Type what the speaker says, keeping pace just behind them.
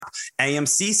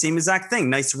AMC, same exact thing.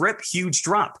 Nice rip, huge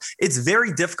drop. It's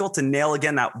very difficult to nail,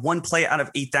 again, that one play out of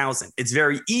 8,000. It's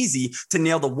very easy to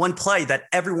nail the one play that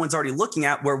everyone's already looking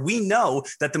at, where we know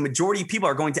that the majority of people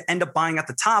are going to end up buying at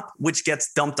the top, which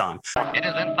gets dumped on. It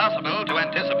is impossible to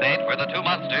anticipate where the two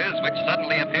monsters which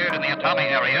suddenly appeared in the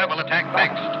Atami area will attack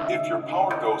next. If your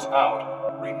power goes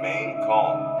out, remain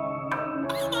calm.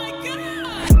 Oh my God!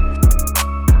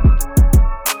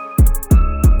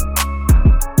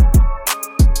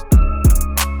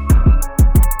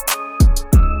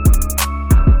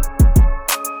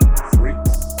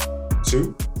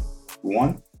 2,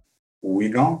 1, we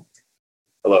gone.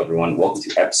 Hello, everyone. Welcome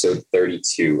to episode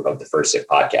 32 of the First Sip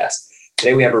podcast.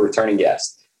 Today, we have a returning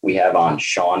guest. We have on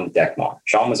Sean Dekmar.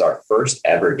 Sean was our first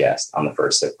ever guest on the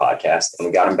First Sip podcast, and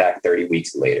we got him back 30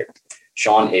 weeks later.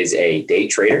 Sean is a day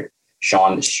trader.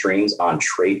 Sean streams on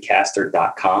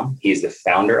TradeCaster.com. He is the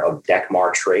founder of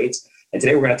Dekmar Trades. And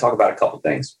today, we're going to talk about a couple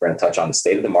things. We're going to touch on the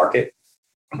state of the market,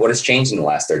 what has changed in the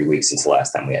last 30 weeks since the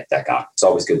last time we had Dek on. It's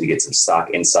always good to get some stock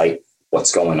insight,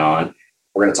 what's going on.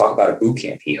 We're going to talk about a boot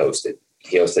camp he hosted.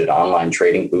 He hosted an online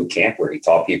trading boot camp where he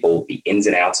taught people the ins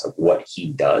and outs of what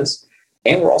he does.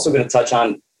 And we're also going to touch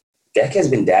on Dek has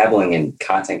been dabbling in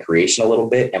content creation a little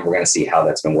bit, and we're going to see how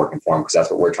that's been working for him, because that's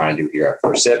what we're trying to do here at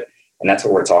First Sip, and that's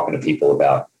what we're talking to people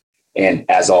about. And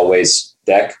as always,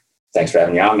 Dek, thanks for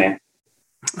having me on, man.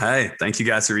 Hey, thank you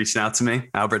guys for reaching out to me.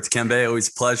 Albert Kembe, always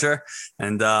a pleasure.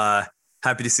 And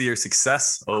happy to see your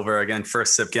success over, again,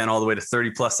 First Sip, getting all the way to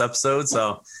 30 plus episodes.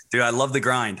 So, dude, I love the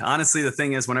grind. Honestly, the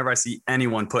thing is, whenever I see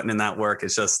anyone putting in that work, it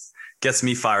just gets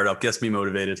me fired up, gets me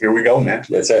motivated. Here we go, man.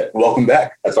 That's it. Welcome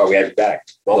back. That's why we had you back.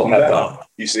 Welcome back.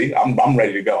 You see, I'm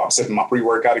ready to go. I'm sipping my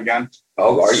pre-workout again.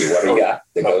 Oh, are you? What do you got?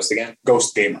 The Ghost again?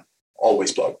 Ghost Gamer.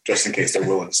 Always plug, just in case they're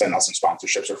willing to send out some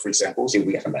sponsorships or free samples. Dude,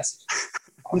 we got a message.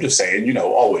 I'm just saying,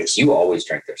 always. You always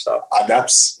drink their stuff.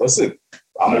 Listen,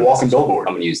 I'm a walking billboard.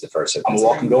 I'm going to use the First Sip. I'm a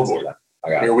walking billboard.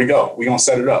 Here we go. We're going to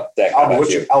set it up. Dek,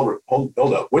 Albert, hold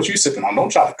up. What you sipping on?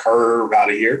 Don't try to curve out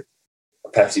of here.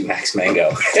 Pepsi Max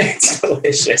Mango. It's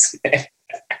delicious, man.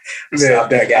 Yeah,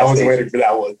 Dek, I was waiting for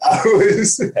that one.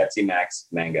 Pepsi Max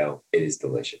Mango. It is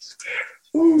delicious.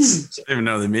 I didn't even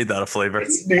know they made that a flavor.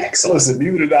 Excellent. Listen,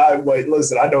 neither did I. Wait,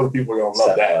 listen, I know people are going to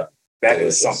love that. That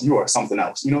delicious. Is something. You are something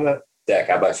else. You know that? Dek,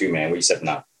 how about you, man? What are you sipping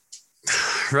on?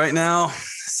 Right now,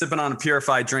 sipping on a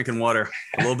purified drinking water.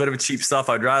 A little bit of a cheap stuff.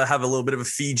 I'd rather have a little bit of a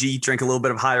Fiji, drink a little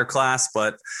bit of higher class,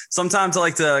 but sometimes I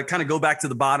like to kind of go back to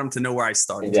the bottom to know where I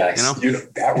started. Yes.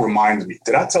 That reminds me.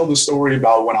 Did I tell the story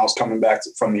about when I was coming back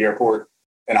from the airport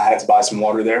and I had to buy some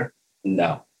water there?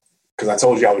 No. Because I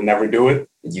told you I would never do it.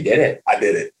 You did it. I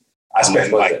did it. I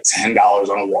spent like $10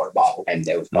 on a water bottle. And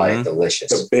it was probably delicious.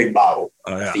 The big bottle.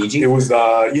 Oh, yeah. Fiji? It was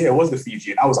the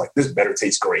Fiji. And I was like, this better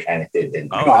taste great. And it did,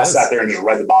 didn't it? I sat there and just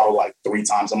read the bottle like 3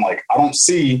 times. I'm like, I don't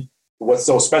see what's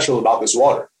so special about this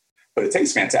water. But it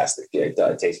tastes fantastic. Yeah,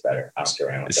 it tastes better. I don't care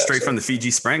around with it's straight from the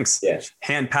Fiji Springs. Yeah.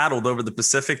 Hand paddled over the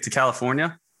Pacific to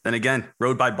California. Then again,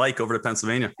 rode by bike over to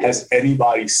Pennsylvania. Has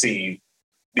anybody seen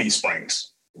these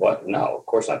springs? What? No, of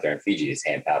course not. They're in Fiji. It's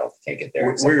hand paddled. Can't get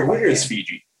there. Where is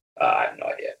Fiji? I have no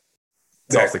idea.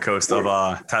 It's off the coast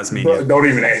of Tasmania. Don't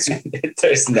even answer.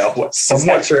 There's no way. Is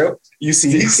that true? You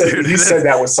see, he said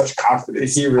that with such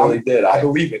confidence. He really did. I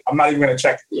believe it. I'm not even going to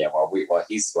check it. Yeah, I'm going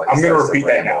to repeat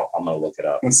that now. I'm going to look it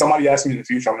up. When somebody asks me in the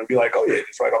future, I'm going to be like, oh, yeah,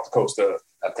 it's right off the coast of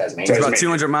Tasmania. It's about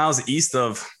 200 miles east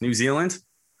of New Zealand.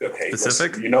 Okay,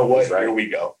 Pacific. You know what? Right. Here we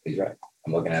go. He's right.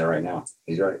 I'm looking at it right now.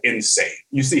 He's right. Insane.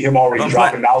 You see him already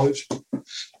dropping knowledge?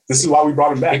 This is why we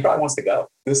brought him back. He probably wants to go.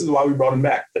 This is why we brought him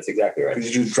back. That's exactly right.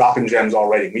 He's just dropping gems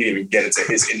already. We didn't even get into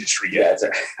his industry yet.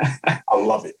 Yeah, I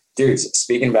love it. Dude,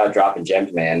 speaking about dropping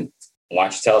gems, man, why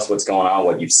don't you tell us what's going on,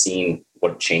 what you've seen,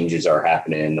 what changes are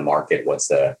happening in the market? What's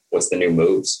the new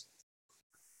moves?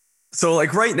 So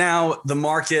like right now, the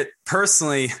market,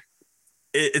 personally,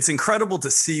 it's incredible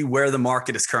to see where the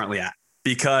market is currently at,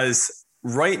 because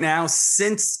right now,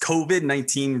 since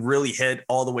COVID-19 really hit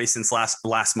all the way since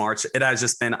last March, it has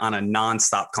just been on a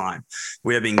nonstop climb.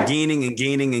 We have been gaining and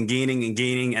gaining and gaining and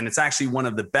gaining, and it's actually one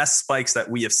of the best spikes that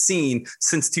we have seen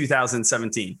since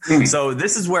 2017. So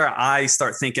this is where I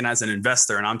start thinking as an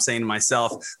investor, and I'm saying to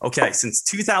myself, okay, since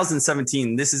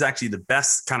 2017, this is actually the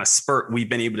best kind of spurt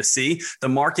we've been able to see. The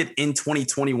market in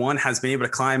 2021 has been able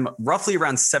to climb roughly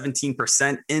around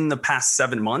 17% in the past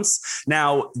 7 months.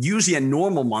 Now, usually a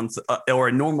normal month, or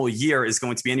a normal year is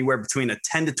going to be anywhere between a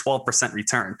 10 to 12%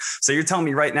 return. So you're telling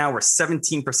me right now we're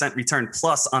 17% return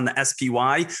plus on the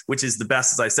SPY, which is the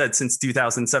best, as I said, since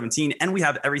 2017. And we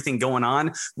have everything going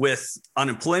on with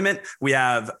unemployment. We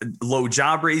have low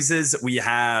job raises. We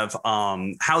have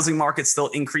housing markets still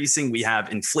increasing. We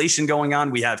have inflation going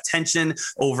on. We have tension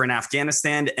over in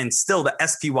Afghanistan. And still the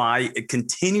SPY, it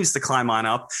continues to climb on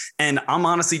up. And I'm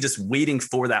honestly just waiting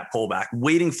for that pullback,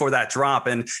 waiting for that drop.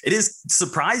 And it is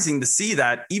surprising to see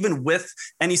that even with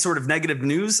any sort of negative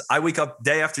news, I wake up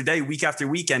day after day, week after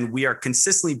week, and we are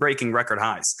consistently breaking record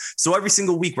highs. So every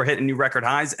single week we're hitting new record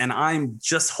highs, and I'm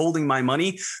just holding my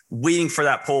money, waiting for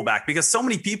that pullback, because so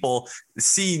many people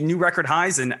see new record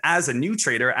highs. And as a new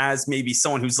trader, as maybe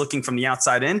someone who's looking from the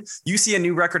outside in, you see a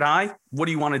new record high. What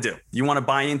do you want to do? You want to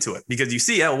buy into it because you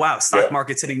see, oh, wow, stock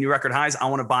market's hitting new record highs. I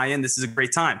want to buy in. This is a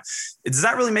great time. Does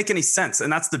that really make any sense?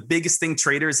 And that's the biggest thing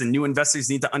traders and new investors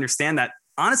need to understand, that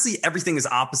honestly, everything is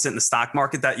opposite in the stock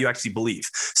market that you actually believe.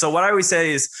 So what I always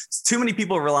say is too many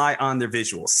people rely on their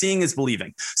visuals. Seeing is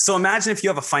believing. So imagine if you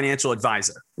have a financial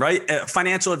advisor, right? A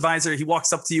financial advisor, he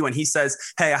walks up to you and he says,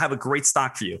 hey, I have a great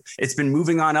stock for you. It's been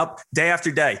moving on up day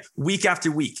after day, week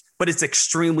after week, but it's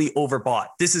extremely overbought.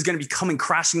 This is going to be coming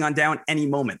crashing on down any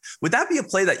moment. Would that be a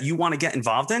play that you want to get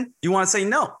involved in? You want to say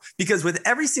no, because with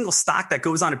every single stock that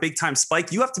goes on a big time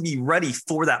spike, you have to be ready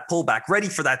for that pullback, ready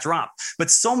for that drop. But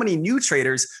so many new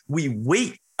traders, we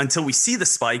wait until we see the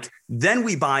spike, then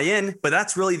we buy in, but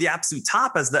that's really the absolute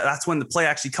top, as that's when the play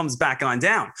actually comes back on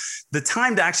down. The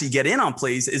time to actually get in on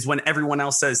plays is when everyone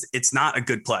else says it's not a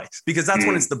good play, because that's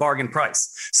when it's the bargain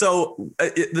price. So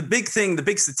the big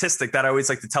statistic that I always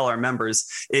like to tell our members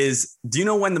is, do you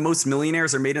know when the most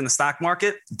millionaires are made in the stock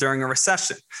market? During a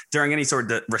recession, during any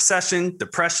sort of recession,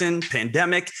 depression,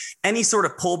 pandemic, any sort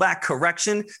of pullback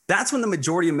correction. That's when the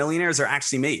majority of millionaires are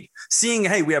actually made. Seeing,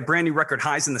 hey, we have brand new record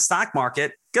highs in the stock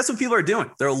market. Guess what people are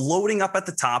doing? They're loading up at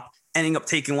the top, ending up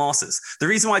taking losses. The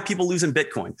reason why people lose in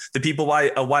Bitcoin, the people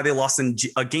why they lost in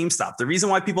GameStop, the reason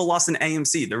why people lost in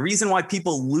AMC, the reason why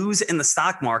people lose in the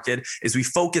stock market is we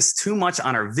focus too much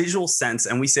on our visual sense,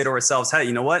 and we say to ourselves, hey,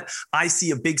 you know what? I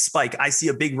see a big spike. I see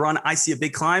a big run. I see a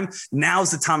big climb.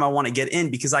 Now's the time I want to get in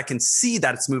because I can see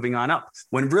that it's moving on up,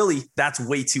 when really that's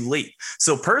way too late.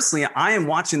 So personally, I am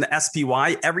watching the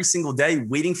SPY every single day,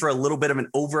 waiting for a little bit of an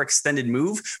overextended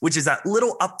move, which is that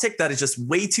little uptick that is just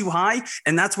way too high.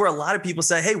 And that's where a lot of people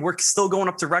say, hey, we're still going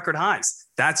up to record highs.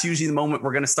 That's usually the moment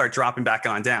we're going to start dropping back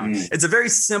on down. It's a very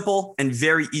simple and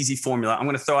very easy formula. I'm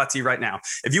going to throw out to you right now.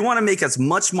 If you want to make as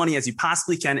much money as you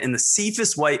possibly can in the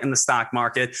safest way in the stock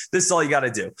market, this is all you got to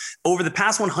do. Over the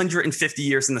past 150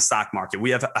 years in the stock market,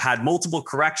 we have had multiple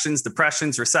corrections,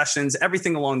 depressions, recessions,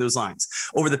 everything along those lines.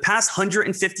 Over the past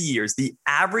 150 years, the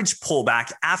average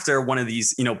pullback after one of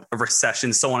these,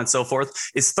 recessions, so on and so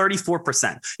forth, is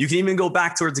 34%. You can even go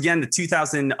back towards, again, the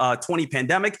 2020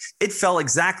 pandemic. It fell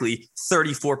exactly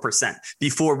 34%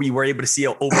 before we were able to see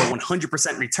over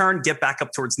 100% return, get back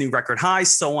up towards new record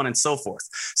highs, so on and so forth.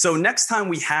 So next time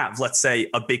we have, let's say,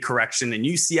 a big correction and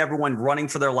you see everyone running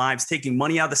for their lives, taking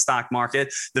money out of the stock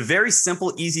market, the very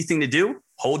simple, easy thing to do,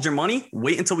 hold your money,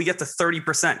 wait until we get to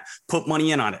 30%, put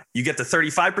money in on it. You get to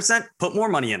 35%, put more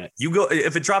money in it. You go,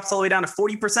 if it drops all the way down to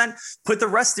 40%, put the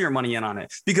rest of your money in on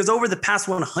it. Because over the past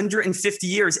 150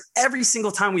 years, every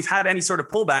single time we've had any sort of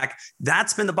pullback,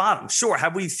 that's been the bottom. Sure.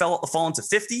 Have we fallen to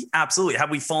 50? Absolutely. Have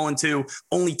we fallen to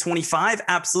only 25?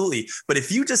 Absolutely. But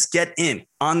if you just get in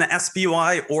on the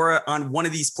SPY or on one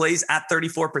of these plays at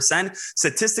 34%,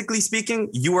 statistically speaking,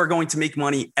 you are going to make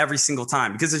money every single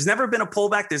time, because there's never been a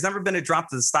pullback. There's never been a drop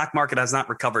that the stock market has not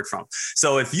recovered from.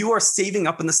 So if you are saving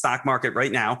up in the stock market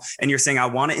right now and you're saying, I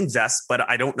want to invest, but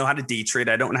I don't know how to day trade,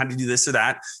 I don't know how to do this or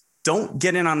that, don't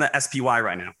get in on the SPY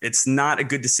right now. It's not a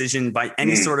good decision by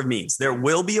any sort of means. There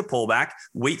will be a pullback.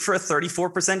 Wait for a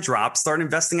 34% drop. Start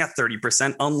investing at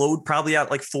 30%. Unload probably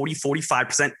at like 40,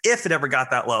 45% if it ever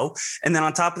got that low. And then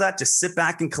on top of that, just sit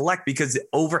back and collect, because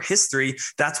over history,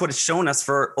 that's what it's shown us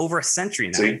for over a century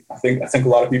now. See, I think a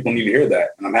lot of people need to hear that.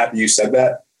 And I'm happy you said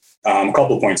that. A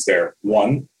couple of points there.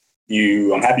 One,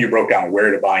 I'm happy you broke down where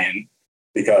to buy in,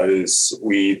 because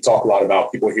we talk a lot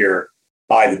about people here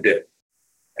buy the dip.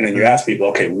 And then you ask people,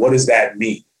 okay, what does that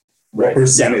mean? What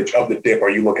percentage of the dip are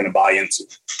you looking to buy into?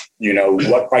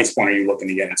 What price point are you looking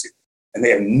to get into? And they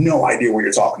have no idea what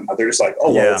you're talking about. They're just like,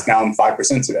 oh, well, it's down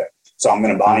 5% today, so I'm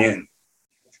going to buy in.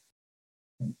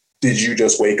 Did you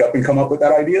just wake up and come up with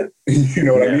that idea? You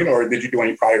know what I mean? Or did you do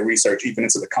any prior research even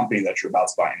into the company that you're about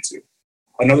to buy into?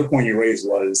 Another point you raised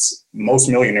was most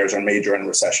millionaires are made during a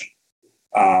recession.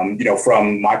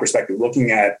 From my perspective,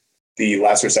 looking at the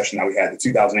last recession that we had, the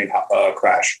 2008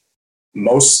 crash,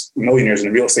 most millionaires in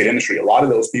the real estate industry, a lot of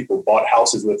those people bought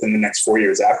houses within the next 4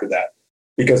 years after that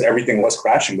because everything was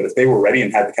crashing. But if they were ready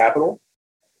and had the capital,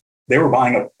 they were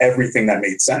buying up everything that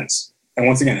made sense. And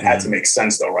once again, it had to make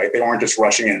sense though, right? They weren't just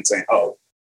rushing in and saying, oh,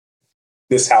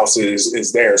 this house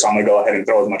is there, so I'm going to go ahead and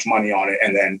throw as much money on it,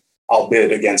 and then I'll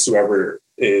bid against whoever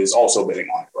is also bidding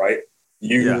on it, right?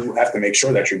 You have to make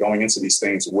sure that you're going into these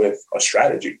things with a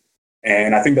strategy.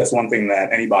 And I think that's one thing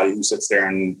that anybody who sits there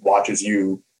and watches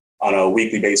you on a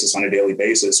weekly basis, on a daily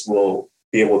basis, will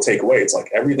be able to take away. It's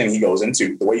like everything he goes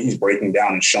into, the way he's breaking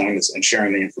down and showing this and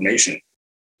sharing the information,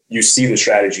 you see the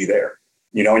strategy there,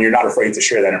 you know, and you're not afraid to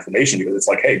share that information because it's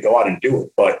like, hey, go out and do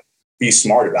it, but be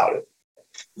smart about it.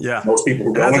 Yeah. Most people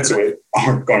who go into it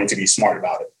aren't going to be smart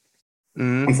about it.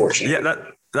 Unfortunately. Yeah,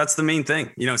 that's the main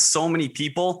thing. You know, so many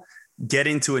people get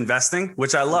into investing,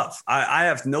 which I love. I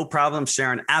have no problem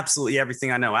sharing absolutely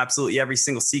everything I know, absolutely every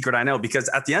single secret I know, because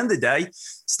at the end of the day,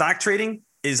 stock trading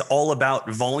is all about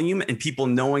volume and people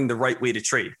knowing the right way to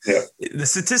trade. Yeah. The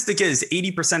statistic is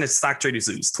 80% of stock traders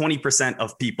lose, 20%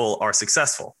 of people are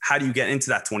successful. How do you get into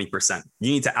that 20%?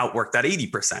 You need to outwork that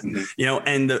 80%. You know,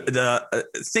 and the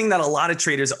thing that a lot of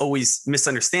traders always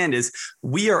misunderstand is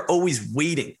we are always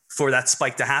waiting for that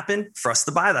spike to happen for us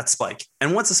to buy that spike.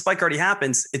 And once the spike already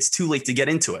happens, it's too late to get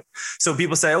into it. So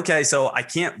people say, okay, so I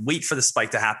can't wait for the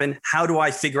spike to happen. How do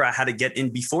I figure out how to get in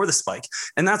before the spike?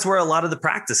 And that's where a lot of the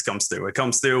practice comes through. It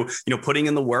comes through, you know, putting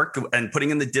in the work and putting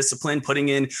in the discipline, putting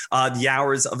in the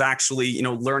hours of actually, you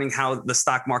know, learning how the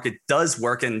stock market does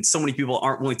work. And so many people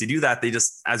aren't willing to do that. They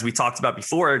just, as we talked about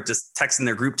before, just text in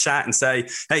their group chat and say,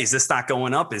 hey, is this stock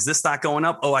going up? Is this stock going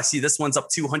up? Oh, I see this one's up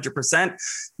 200%.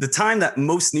 The time that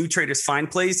most new traders find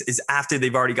plays is after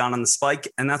they've already gone on the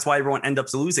spike. And that's why everyone ends up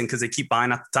losing, because they keep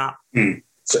buying at the top.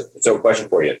 So question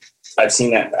for you. I've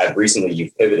seen that recently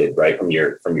you've pivoted, right, from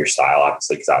your style,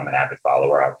 obviously, because I'm an avid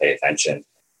follower. I pay attention.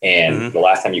 And the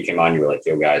last time you came on, you were like,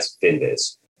 yo, guys,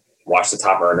 FinViz, watch the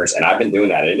top earners. And I've been doing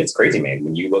that. And it's crazy, man.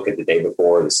 When you look at the day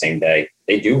before, the same day,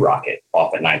 they do rocket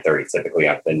off at 9:30, typically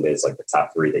on FinViz, like the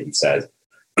top three that you said.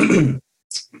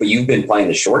 But you've been playing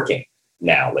the short game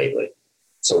now lately.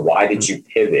 So why did you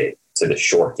pivot to the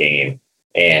short game,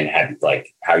 and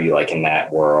how you like in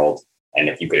that world? And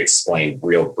if you could explain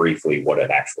real briefly what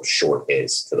an actual short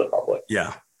is to the public.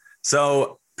 Yeah.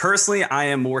 So personally, I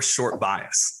am more short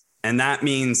bias. And that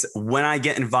means when I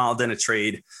get involved in a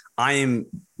trade, I am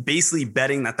basically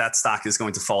betting that stock is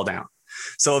going to fall down.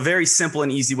 So a very simple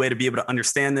and easy way to be able to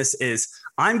understand this is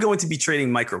I'm going to be trading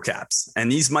microcaps,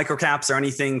 and these microcaps are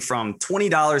anything from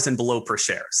 $20 and below per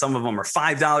share. Some of them are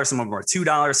 $5, some of them are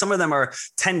 $2, some of them are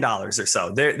 $10 or so.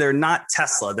 They're not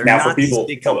Tesla. They're not these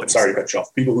big companies. Sorry to cut you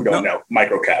off. People who don't know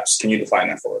microcaps, can you define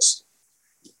that for us?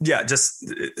 Yeah, just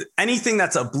anything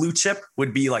that's a blue chip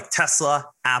would be like Tesla,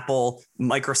 Apple,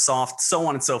 Microsoft, so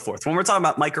on and so forth. When we're talking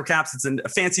about microcaps, it's a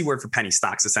fancy word for penny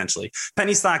stocks, essentially.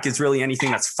 Penny stock is really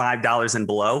anything that's $5 and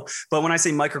below. But when I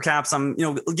say microcaps, I'm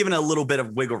giving it a little bit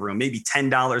of wiggle room, maybe $10,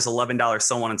 $11,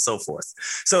 so on and so forth.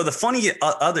 So the funny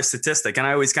other statistic, and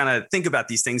I always kind of think about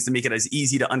these things to make it as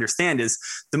easy to understand, is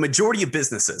the majority of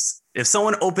businesses, if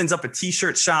someone opens up a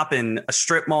t-shirt shop in a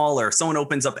strip mall, or someone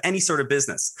opens up any sort of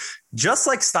business, just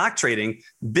like stock trading,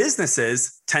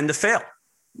 businesses tend to fail.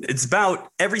 It's about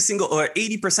every single, or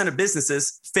 80% of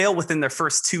businesses fail within their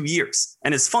first 2 years.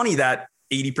 And it's funny that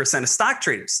 80% of stock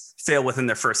traders fail within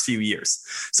their first few years.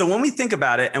 So when we think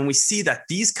about it and we see that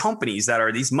these companies that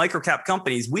are these microcap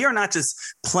companies, we are not just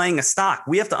playing a stock.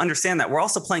 We have to understand that we're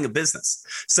also playing a business.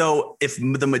 So if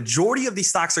the majority of these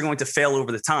stocks are going to fail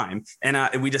over the time,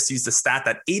 and we just use the stat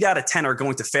that 8 out of 10 are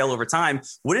going to fail over time,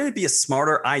 wouldn't it be a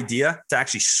smarter idea to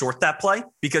actually short that play?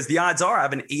 Because the odds are I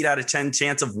have an 8 out of 10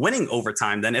 chance of winning over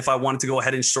time than if I wanted to go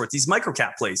ahead and short these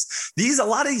microcap plays. A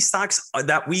lot of these stocks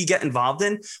that we get involved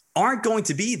in aren't going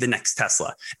to be the next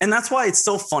Tesla. And that's why it's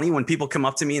so funny when people come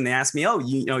up to me and they ask me, oh,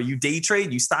 you day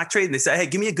trade, you stock trade. And they say, hey,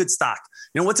 give me a good stock.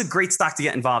 What's a great stock to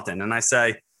get involved in? And I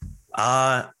say,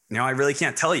 I really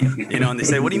can't tell you, and they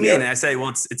say, what do you mean? And I say, well,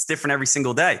 it's different every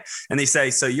single day. And they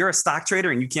say, so you're a stock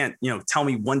trader and you can't, tell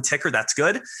me one ticker that's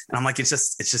good. And I'm like, it's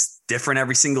just different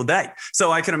every single day.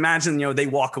 So I can imagine, they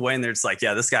walk away and they're just like,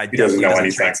 yeah, this guy definitely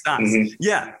doesn't trade stocks.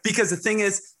 Yeah. Because the thing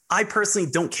is, I personally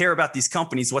don't care about these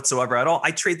companies whatsoever at all.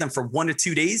 I trade them for 1 to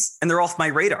 2 days and they're off my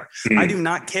radar. I do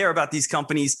not care about these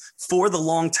companies for the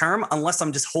long term unless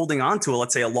I'm just holding on to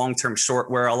let's say a long-term short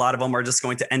where a lot of them are just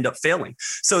going to end up failing.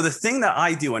 So the thing that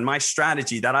I do and my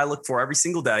strategy that I look for every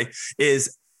single day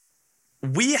is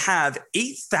we have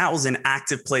 8,000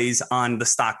 active plays on the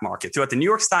stock market. Throughout the New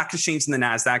York Stock Exchange and the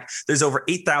NASDAQ, there's over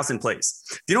 8,000 plays.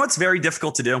 Do you know what's very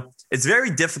difficult to do? It's very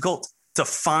difficult to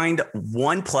find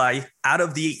one play out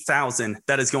of the 8,000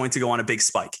 that is going to go on a big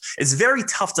spike. It's very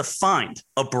tough to find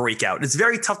a breakout. It's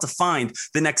very tough to find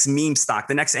the next meme stock,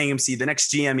 the next AMC, the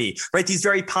next GME, right? These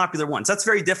very popular ones. That's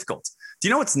very difficult. Do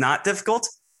you know what's not difficult?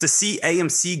 To see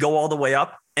AMC go all the way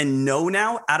up and know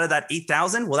now out of that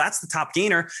 8,000, well, that's the top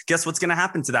gainer. Guess what's going to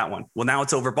happen to that one? Well, now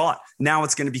it's overbought. Now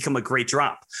it's going to become a great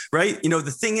drop, right? The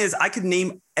thing is, I could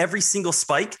name every single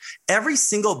spike, every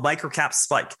single microcap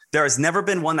spike. There has never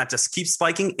been one that just keeps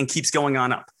spiking and keeps going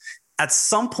on up. At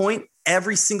some point,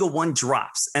 every single one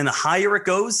drops. And the higher it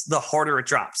goes, the harder it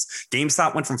drops.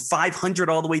 GameStop went from 500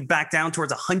 all the way back down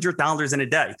towards $100 in a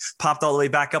day, popped all the way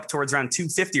back up towards around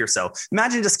 250 or so.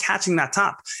 Imagine just catching that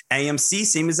top. AMC,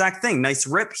 same exact thing. Nice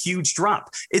rip, huge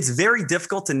drop. It's very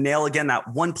difficult to nail, again,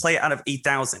 that one play out of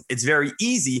 8,000. It's very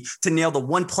easy to nail the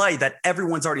one play that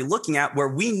everyone's already looking at, where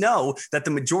we know that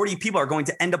the majority of people are going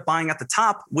to end up buying at the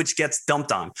top, which gets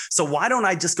dumped on. So why don't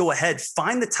I just go ahead,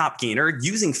 find the top gainer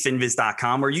using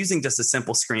finviz.com or using just a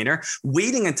simple screener,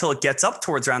 waiting until it gets up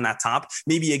towards around that top.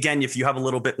 Maybe, again, if you have a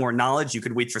little bit more knowledge, you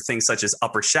could wait for things such as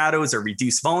upper shadows or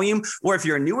reduced volume. Or if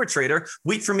you're a newer trader,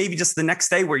 wait for maybe just the next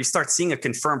day where you start seeing a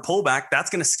confirmed pullback. That's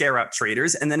going to scare out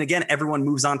traders. And then again, everyone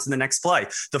moves on to the next play.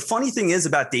 The funny thing is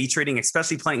about day trading,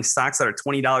 especially playing stocks that are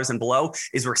 $20 and below,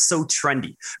 is we're so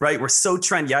trendy, right? We're so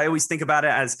trendy. I always think about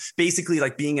it as basically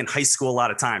like being in high school a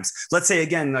lot of times. Let's say,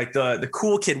 again, like the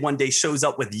cool kid one day shows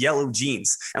up with yellow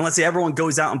jeans. And let's say everyone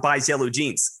goes out and buys yellow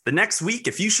jeans. The next week,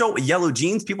 if you show up with yellow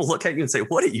jeans, people look at you and say,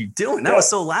 what are you doing? That was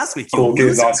so last week. Cool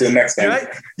kids on to the next thing. Right?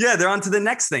 Yeah, they're on to the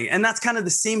next thing. And that's kind of the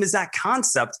same as that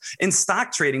concept in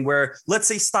stock trading, where let's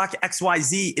say stock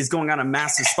XYZ is going on a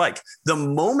massive spike. The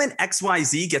moment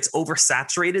XYZ gets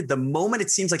oversaturated, the moment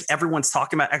it seems like everyone's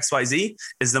talking about XYZ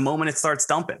is the moment it starts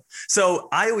dumping. So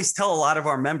I always tell a lot of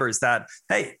our members that,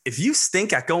 hey, if you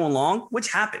stink at going long,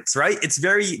 which happens, right? It's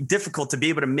very difficult to be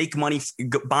able to make money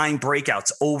buying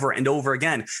breakouts over and over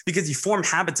again, because you form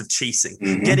habits of chasing,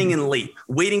 getting in late,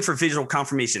 waiting for visual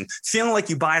confirmation, feeling like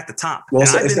you buy at the top. Well,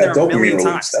 it's that dopamine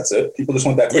release. That's it. People just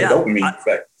want that quick dopamine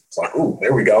effect. It's like, oh,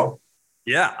 there we go.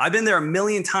 Yeah, I've been there a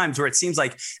million times where it seems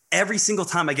like every single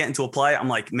time I get into a play, I'm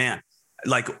like, man,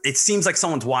 like it seems like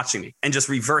someone's watching me and just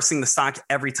reversing the stock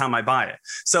every time I buy it.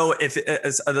 So if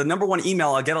the number one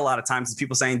email I get a lot of times is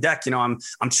people saying, Dek,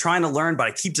 I'm trying to learn, but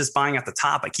I keep just buying at the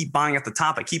top. I keep buying at the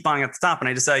top. I keep buying at the top. And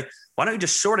I just say, why don't you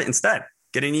just short it instead?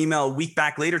 Get an email a week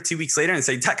back later, 2 weeks later, and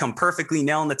say, Dek, I'm perfectly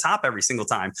nailing the top every single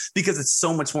time, because it's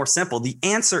so much more simple. The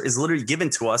answer is literally given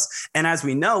to us. And as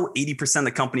we know, 80% of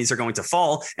the companies are going to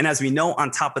fall. And as we know,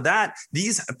 on top of that,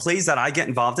 these plays that I get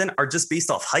involved in are just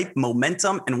based off hype,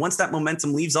 momentum. And once that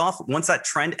momentum leaves off, once that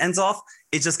trend ends off,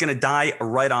 it's just going to die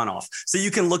right on off. So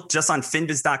you can look just on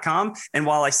finviz.com. And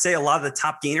while I say a lot of the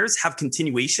top gainers have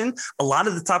continuation, a lot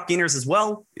of the top gainers as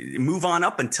well move on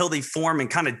up until they form and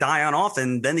kind of die on off.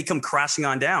 And then they come crashing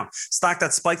on down. Stock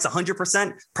that spikes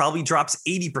 100% probably drops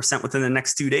 80% within the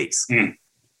next 2 days.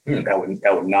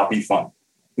 That would not be fun.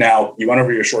 Now, you went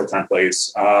over your short-term plays.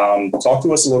 Talk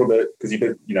to us a little bit, because you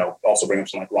did, also bring up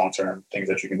some like long-term things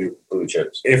that you can do, blue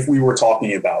chips. If we were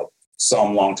talking about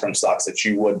some long-term stocks that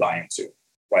you would buy into,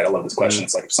 right? I love this question.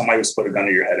 It's like if somebody was to put a gun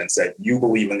to your head and said, you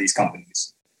believe in these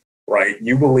companies, right?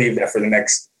 You believe that for the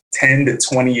next 10 to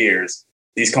 20 years,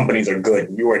 these companies are good.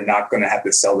 You are not going to have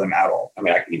to sell them at all. I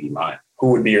mean, I can give you mine.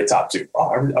 Who would be your top two? Oh,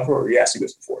 I've already asked you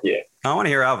this before. Yeah. I want to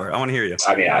hear Albert. I want to hear you.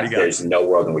 I mean, there's no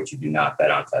world in which you do not bet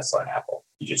on Tesla and Apple.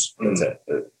 You just, that's it.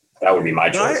 That would be my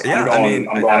choice. Yeah, I'm going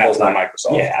Apple's not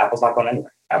Microsoft. Yeah, Apple's not going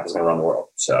anywhere. Apple's going to run the world.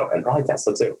 So, and probably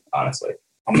Tesla too, honestly.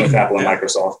 I'm with Apple and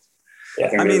Microsoft.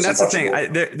 Yeah. I mean, that's the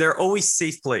thing. They're always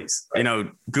safe plays. Right.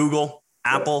 Google,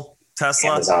 Apple,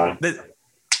 Tesla. Amazon.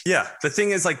 The thing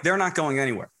is, like, they're not going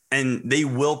anywhere, and they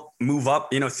will move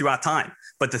up, throughout time.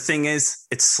 But the thing is,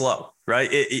 it's slow,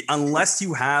 right? Unless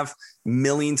you have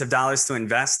millions of dollars to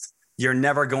invest, you're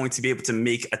never going to be able to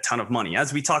make a ton of money.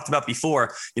 As we talked about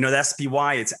before, the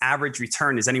SPY, its average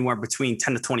return is anywhere between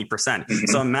 10 to 20%.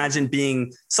 So imagine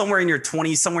being somewhere in your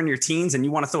 20s, somewhere in your teens, and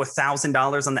you want to throw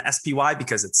 $1,000 on the SPY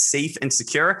because it's safe and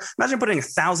secure. Imagine putting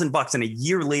 $1,000 and a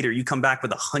year later, you come back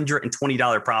with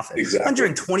 $120 profit. Exactly.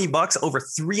 $120 over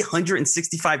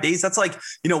 365 days. That's like,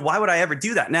 why would I ever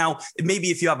do that? Now, maybe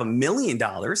if you have $1 million,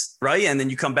 right? And then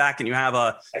you come back and you have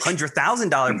a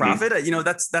 $100,000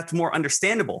 profit, that's more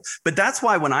understandable. But that's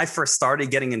why when I first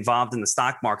started getting involved in the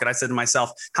stock market, I said to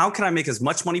myself, how can I make as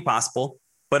much money possible,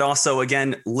 but also,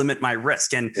 again, limit my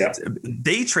risk? And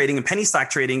day trading and penny stock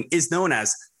trading is known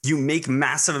as you make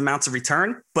massive amounts of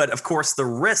return, but of course the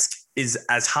risk is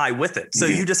as high with it. So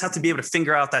you just have to be able to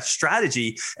figure out that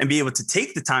strategy and be able to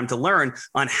take the time to learn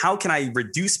on how can I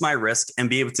reduce my risk and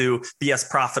be able to be as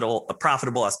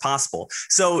profitable as possible.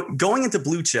 So going into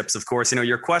blue chips, of course,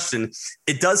 your question,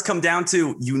 it does come down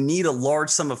to you need a large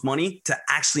sum of money to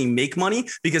actually make money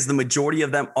because the majority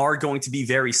of them are going to be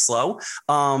very slow.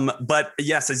 But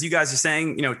yes, as you guys are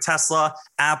saying, Tesla,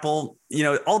 Apple,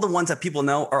 all the ones that people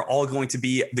know are all going to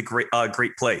be the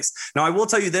great plays. Now, I will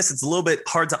tell you this, it's a little bit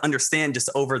hard to understand just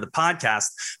over the podcast,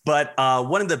 but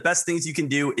one of the best things you can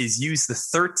do is use the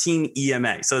 13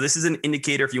 EMA. So this is an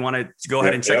indicator if you want to go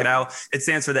ahead and check it out. It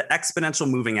stands for the exponential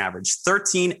moving average,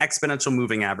 13 exponential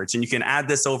moving average. And you can add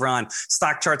this over on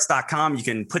stockcharts.com. You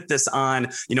can put this on,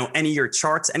 any of your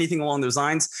charts, anything along those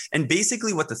lines. And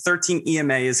basically what the 13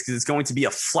 EMA is going to be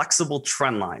a flexible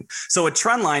trend line. So a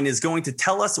trend line is going to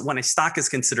tell us when a stock is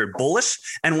considered bullish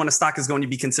and when a stock is going to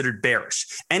be considered bearish.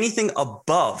 Anything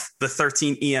above the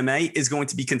 13 EMA is going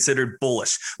to be considered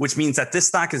bullish, which means that this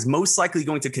stock is most likely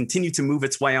going to continue to move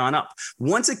its way on up.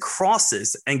 Once it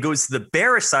crosses and goes to the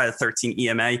bearish side of 13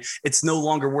 EMA, it's no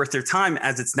longer worth your time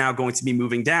as it's now going to be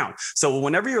moving down. So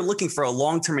whenever you're looking for a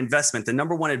long-term investment, the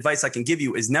number one advice I can give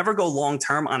you is never go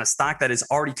long-term on a stock that is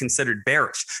already considered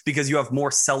bearish because you have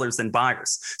more sellers than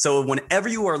buyers. So whenever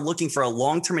you are looking for a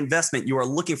long-term investment, you are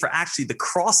looking for actually the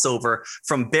crossover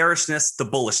from bearishness to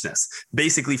bullishness,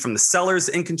 basically from the sellers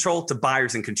in control to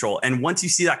buyers in control. And once you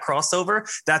see that crossover,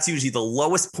 that's usually the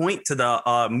lowest point to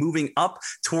the moving up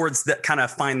towards that kind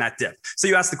of find that dip. So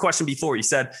you asked the question before, you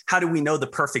said, how do we know the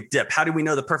perfect dip? How do we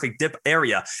know the perfect dip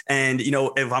area? And,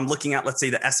 if I'm looking at, let's say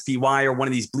the SPY or one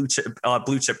of these blue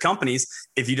chip companies,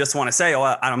 if you just want to say, oh,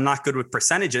 I'm not good with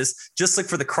percentages, just look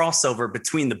for the crossover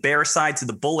between the bearish side to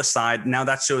the bullish side. Now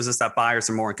that shows us that buyers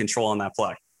are more in control on that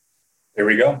play. There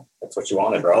we go. That's what you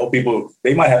wanted, bro. People,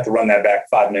 they might have to run that back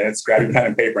 5 minutes, grab your pen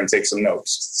and paper and take some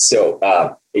notes. So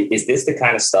is this the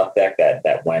kind of stuff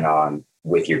that went on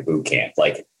with your boot camp?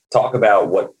 Like, talk about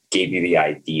what gave you the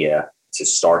idea to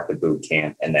start the boot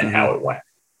camp and then how it went.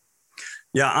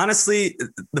 Yeah, honestly,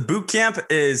 the boot camp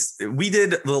we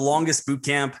did the longest boot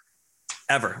camp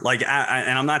ever.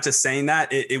 And I'm not just saying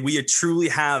that. We truly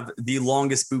have the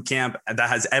longest boot camp that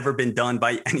has ever been done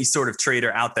by any sort of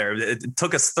trader out there. It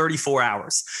took us 34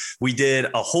 hours. We did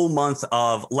a whole month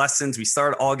of lessons. We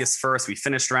started August 1st. We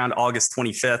finished around August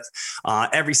 25th.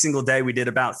 Every single day, we did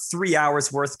about 3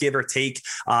 hours worth, give or take.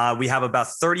 We have about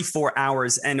 34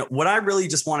 hours. And what I really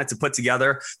just wanted to put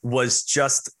together was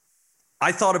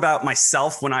I thought about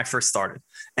myself when I first started.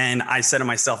 And I said to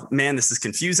myself, man, this is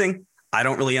confusing. I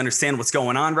don't really understand what's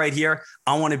going on right here.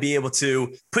 I want to be able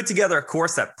to put together a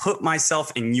course that put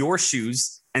myself in your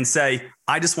shoes and say,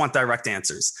 I just want direct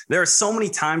answers. There are so many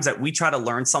times that we try to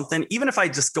learn something. Even if I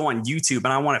just go on YouTube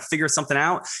and I want to figure something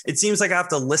out, it seems like I have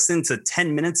to listen to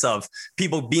 10 minutes of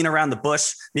people being around the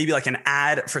bush, maybe like an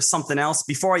ad for something else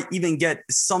before I even get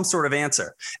some sort of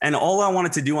answer. And all I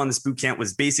wanted to do on this boot camp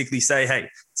was basically say, hey,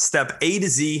 step A to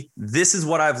Z, this is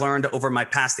what I've learned over my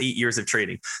past 8 years of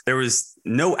trading. There was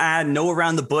no ad, no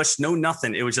around the bush, no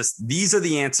nothing. It was just, these are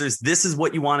the answers. This is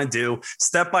what you want to do.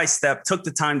 Step by step, took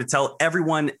the time to tell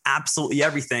everyone absolutely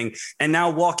everything. And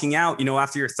now walking out,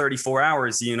 after your 34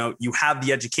 hours, you have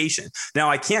the education.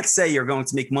 Now, I can't say you're going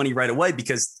to make money right away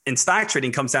because in stock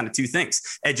trading comes down to two things,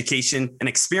 education and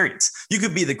experience. You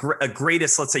could be the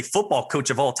greatest, let's say, football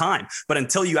coach of all time, but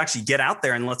until you actually get out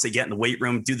there and let's say get in the weight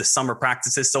room, do the summer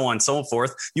practices, so on and so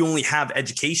forth, you only have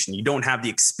education. You don't have the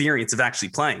experience of actually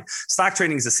playing. Stock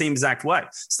trading is the same exact way.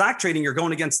 Stock trading, you're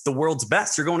going against the world's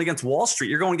best. You're going against Wall Street.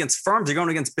 You're going against firms. You're going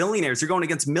against billionaires. You're going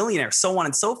against millionaires, so on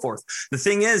and so forth. The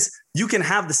thing is, you can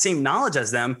have the same knowledge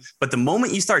as them, but the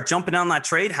moment you start jumping on that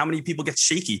trade, how many people get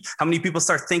shaky? How many people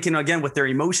start thinking again with their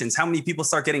emotions? How many people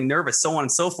start getting nervous, so on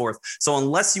and so forth? So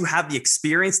unless you have the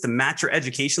experience to match your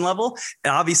education level,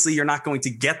 obviously you're not going to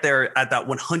get there at that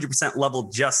 100% level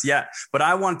just yet. But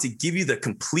I wanted to give you the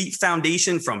complete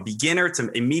foundation from beginner to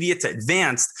immediate to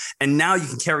advanced. And now you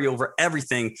can carry over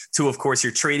everything to, of course,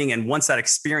 your trading. And once that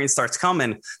experience starts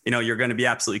coming, you're going to be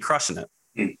absolutely crushing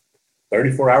it.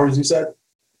 34 hours, you said?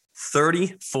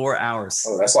 34 hours.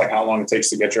 Oh, that's like how long it takes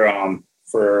to get your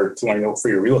for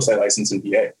your real estate license in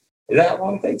PA. Is that how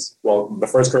long it takes? Well, the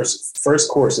first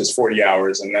course is 40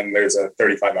 hours, and then there's a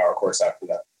 35-hour course after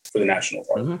that for the national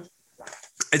part. Mm-hmm.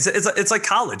 It's like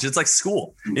college. It's like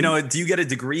school. Mm-hmm. Do you get a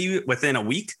degree within a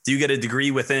week? Do you get a degree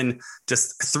within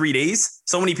just 3 days?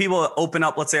 So many people open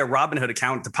up, let's say, a Robinhood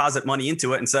account, deposit money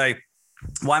into it, and say,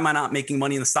 why am I not making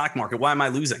money in the stock market? Why am I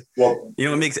losing? Well,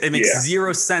 it makes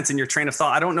zero sense in your train of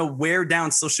thought. I don't know where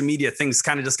down social media things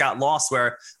kind of just got lost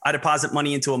where I deposit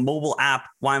money into a mobile app.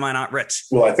 Why am I not rich?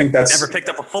 Well, I think that's never picked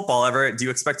up a football ever. Do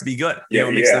you expect to be good?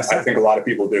 It makes no sense. I think a lot of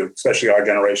people do, especially our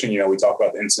generation. We talk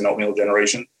about the instant oatmeal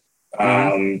generation.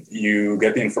 You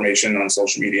get the information on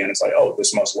social media and it's like, oh,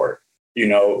 this must work.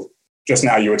 Just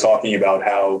now you were talking about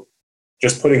how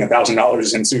just putting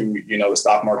 $1,000 into, the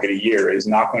stock market a year is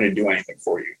not going to do anything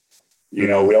for you.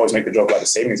 We always make the joke about the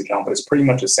savings account, but it's pretty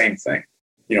much the same thing.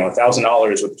 $1,000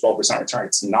 with a 12% return,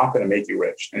 it's not going to make you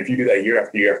rich. And if you do that year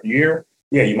after year after year,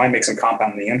 you might make some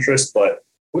compounding interest, but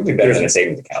would be better than a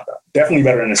savings account, though. Definitely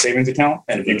better than a savings account.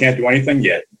 And if you can't do anything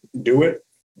yet, do it.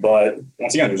 But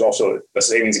once again, there's also a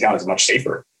savings account is much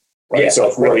safer. Right. Yeah, so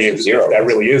if that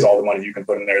really is all the money you can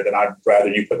put in there, then I'd rather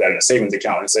you put that in a savings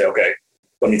account and say, okay,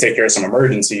 let me take care of some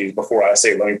emergencies before I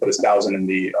say, let me put $1,000 in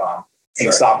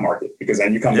the stock market, because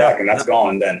then you come back and that's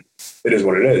gone. Then it is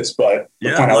what it is. But I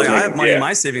have money in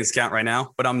my savings account right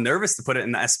now, but I'm nervous to put it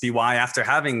in the SPY after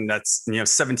having that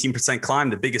 17% climb,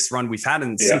 the biggest run we've had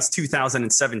since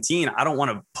 2017. I don't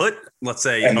want to put, let's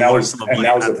say, and that was the point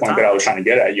that I was trying to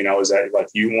get at. Is that like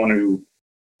you want to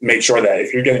make sure that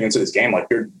if you're getting into this game, like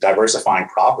you're diversifying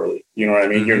properly. You know what I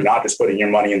mean? Mm-hmm. You're not just putting your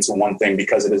money into one thing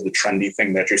because it is the trendy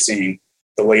thing that you're seeing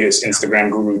the latest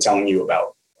Instagram guru telling you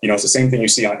about. It's the same thing you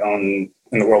see in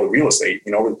the world of real estate.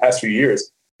 Over the past few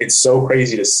years, it's so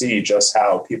crazy to see just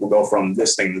how people go from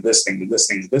this thing to this thing to this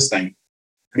thing to this thing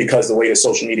because the latest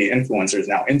social media influencer is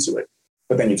now into it.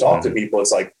 But then you talk to people,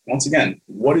 it's like, once again,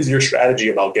 what is your strategy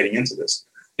about getting into this?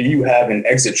 Do you have an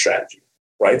exit strategy,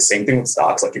 right? Same thing with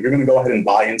stocks. Like if you're going to go ahead and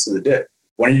buy into the dip,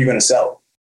 when are you going to sell?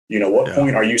 What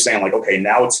point are you saying like, okay,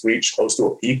 now it's reached close to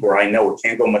a peak where I know it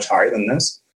can't go much higher than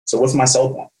this. So what's my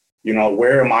sell point?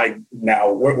 Where am I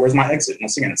now? Where's my exit?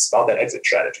 Once again, it's about that exit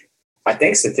strategy. I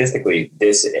think statistically,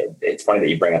 it's funny that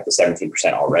you bring up the 17%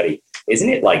 already. Isn't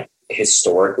it like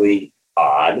historically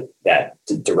odd that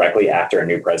directly after a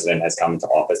new president has come into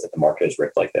office that the market is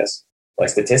ripped like this? Like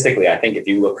statistically, I think if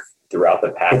you look throughout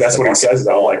the past, but that's what he says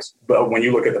though. Like, but when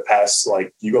you look at the past,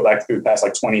 like you go back through the past,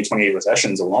 like 20, 28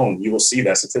 recessions alone, you will see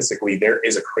that statistically there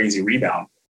is a crazy rebound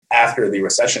after the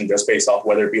recession, just based off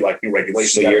whether it be like new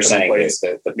regulations. So you're saying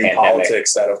the new pandemic,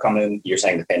 politics that have come in. You're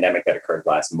saying the pandemic that occurred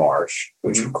last March,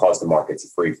 which caused the market to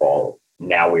free fall.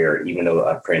 Now even though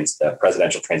the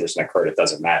presidential transition occurred, it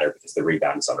doesn't matter because the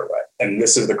rebound is underway. And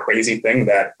this is the crazy thing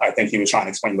that I think he was trying to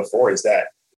explain before is that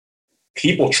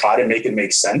people try to make it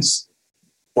make sense,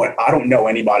 but I don't know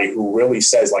anybody who really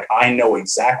says like, I know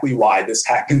exactly why this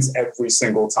happens every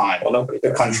single time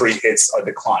the country hits a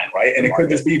decline, right? And it could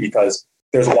just be because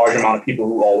there's a large amount of people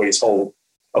who always hold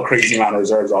a crazy amount of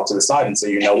reserves off to the side and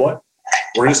say, you know what,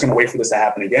 we're just going to wait for this to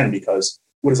happen again because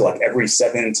what is it, like every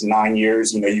 7 to 9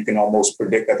 years, you can almost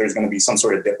predict that there's going to be some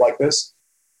sort of dip like this.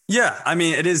 Yeah, I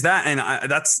mean, it is that. And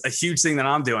that's a huge thing that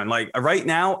I'm doing. Like right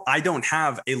now, I don't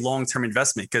have a long-term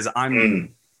investment because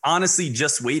I'm honestly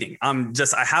just waiting.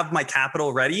 I have my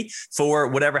capital ready for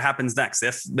whatever happens next.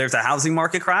 If there's a housing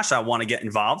market crash, I want to get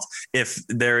involved. If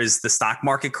there is the stock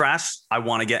market crash, I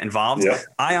want to get involved. Yeah.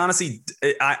 I honestly,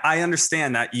 I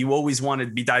understand that you always want to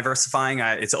be diversifying.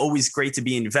 It's always great to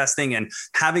be investing, and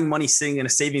having money sitting in a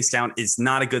savings account is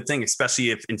not a good thing, especially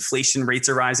if inflation rates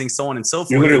are rising, so on and so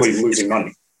forth. You're literally losing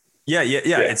money. Yeah.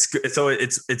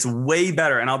 It's way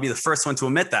better. And I'll be the first one to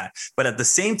admit that. But at the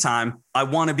same time, I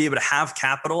want to be able to have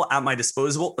capital at my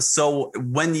disposal. So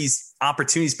when these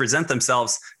opportunities present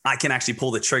themselves, I can actually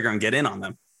pull the trigger and get in on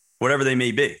them, whatever they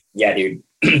may be. Yeah, dude,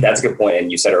 that's a good point. And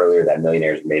you said earlier that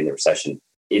millionaires made in the recession.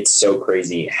 It's so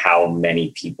crazy how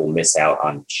many people miss out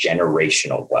on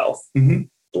generational wealth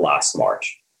last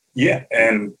March. Yeah.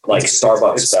 And like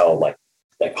Starbucks fell like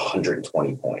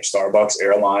 120 points. Starbucks,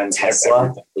 airlines, Tesla.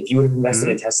 everything. If you would have invested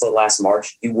in Tesla last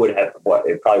March, you would have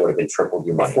it probably would have been tripled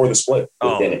your money before the split.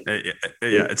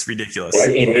 It's ridiculous.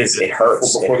 It is. It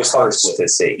hurts. Before it hurts to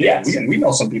see. Yeah, we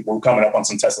know some people coming up on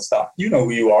some Tesla stock. You know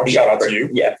who you are. Shout out to you.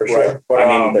 Yeah, for sure. Right? But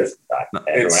I mean, there's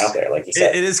everyone out there, like you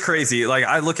said. It is crazy. Like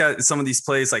I look at some of these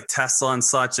plays like Tesla and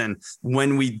such, and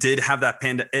when we did have that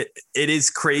pandemic, it is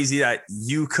crazy that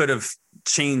you could have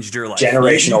changed your life.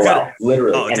 Generational wealth,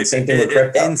 literally. And same thing with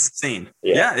crypto. Insane.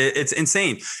 Yeah, it's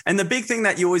insane. And the big thing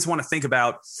that you always want to think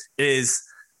about is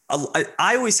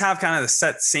I always have kind of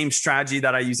the same strategy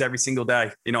that I use every single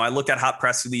day. I look at hot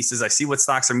press releases. I see what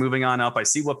stocks are moving on up. I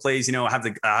see what plays, have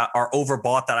are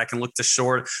overbought that I can look to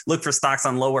short, look for stocks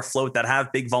on lower float that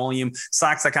have big volume,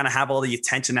 stocks that kind of have all the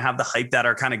attention, to have the hype that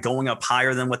are kind of going up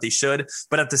higher than what they should.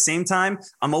 But at the same time,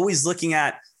 I'm always looking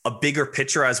at a bigger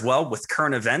picture as well with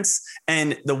current events.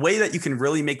 And the way that you can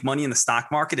really make money in the stock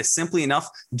market is simply enough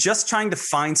just trying to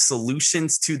find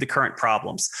solutions to the current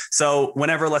problems. So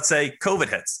whenever, let's say, COVID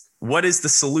hits, what is the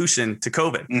solution to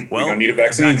COVID? Well, we don't need a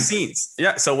vaccine. Vaccines.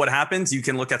 Yeah. So what happens? You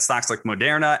can look at stocks like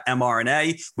Moderna,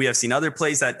 mRNA. We have seen other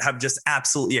plays that have just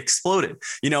absolutely exploded.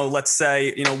 Let's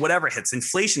say, whatever hits,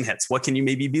 inflation hits. What can you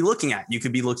maybe be looking at? You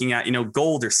could be looking at,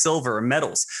 gold or silver or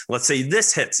metals. Let's say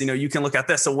this hits, you can look at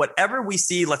this. So whatever we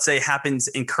see, let's say happens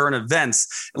in current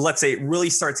events, let's say it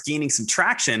really starts gaining some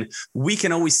traction, we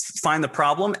can always find the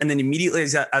problem. And then immediately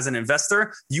as an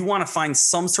investor, you want to find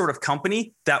some sort of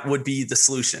company that would be the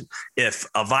solution. If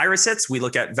a virus hits, we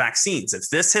look at vaccines. If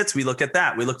this hits, we look at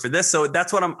that. We look for this. So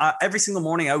that's what every single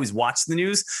morning I always watch the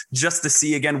news just to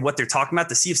see again what they're talking about,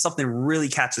 to see if something really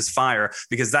catches fire,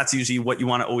 because that's usually what you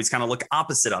want to always kind of look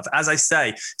opposite of. As I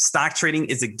say, stock trading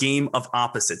is a game of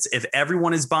opposites. If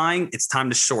everyone is buying, it's time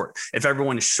to short. If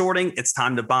everyone is shorting, it's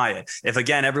time to buy it. If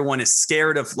again, everyone is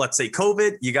scared of, let's say,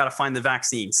 COVID, you got to find the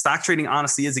vaccine. Stock trading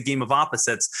honestly is a game of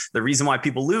opposites. The reason why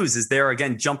people lose is they're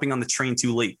again jumping on the train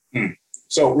too late.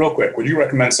 So real quick, would you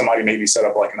recommend somebody maybe set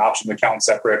up like an option account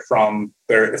separate from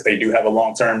if they do have a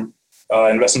long-term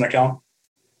investment account?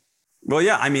 Well,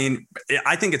 yeah, I mean,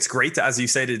 I think it's great to, as you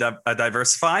say, to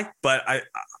diversify, but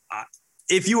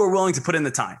if you are willing to put in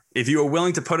the time,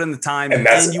 and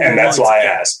that's why I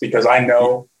asked, because I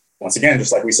know, once again,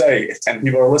 just like we say, if 10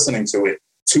 people are listening to it,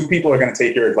 2 people are going to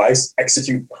take your advice,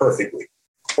 execute perfectly,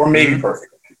 or maybe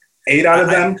perfectly. 8 out of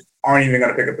them aren't even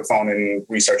going to pick up the phone and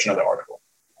research another article.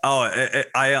 Oh,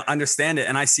 I understand it.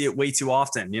 And I see it way too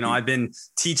often. I've been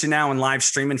teaching now and live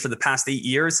streaming for the past 8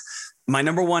 years. My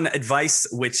number one advice,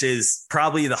 which is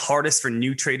probably the hardest for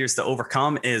new traders to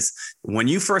overcome, is when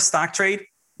you first stock trade,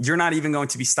 you're not even going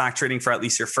to be stock trading for at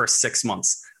least your first 6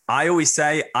 months. I always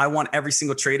say I want every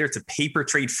single trader to paper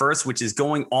trade first, which is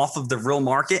going off of the real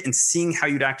market and seeing how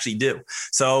you'd actually do.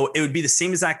 So it would be the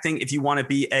same exact thing if you want to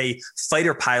be a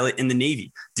fighter pilot in the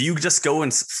Navy. Do you just go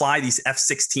and fly these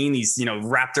F-16, these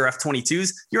Raptor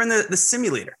F-22s? You're in the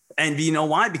simulator. And you know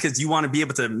why? Because you want to be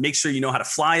able to make sure you know how to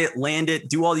fly it, land it,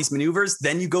 do all these maneuvers.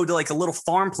 Then you go to like a little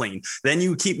farm plane. Then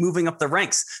you keep moving up the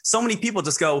ranks. So many people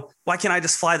just go, why can't I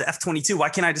just fly the F-22? Why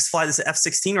can't I just fly this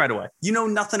F-16 right away? You know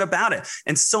nothing about it.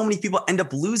 And so many people end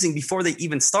up losing before they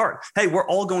even start. Hey, we're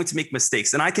all going to make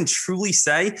mistakes. And I can truly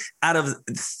say, out of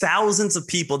thousands of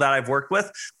people that I've worked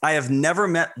with, I have never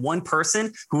met one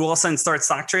person who all of a sudden started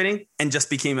stock trading and just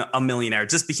became a millionaire,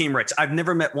 just became rich. I've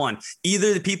never met one.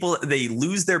 Either the people, they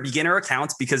lose their beginner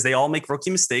accounts because they all make rookie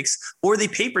mistakes, or they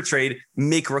paper trade,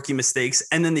 make rookie mistakes,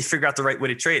 and then they figure out the right way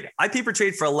to trade. I paper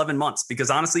trade for 11 months because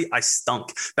honestly, I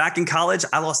stunk. Back in college,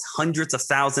 I lost hundreds of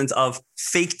thousands of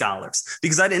fake dollars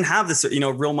because I didn't have this,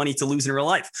 real money to lose in real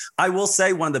life. I will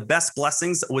say one of the best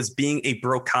blessings was being a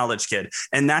broke college kid.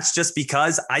 And that's just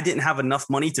because I didn't have enough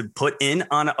money to put in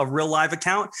on a real live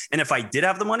account. And if I did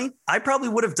have the money, I probably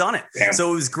would have done it. Damn.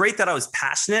 So it was great that I was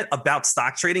passionate about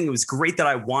stock trading. It was great that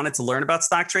I wanted to learn about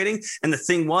stock trading. And the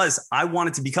thing was, I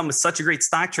wanted to become such a great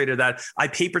stock trader that I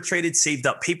paper traded, saved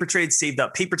up, paper trade, saved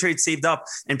up, paper trade, saved up.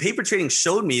 And paper trading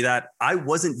showed me that I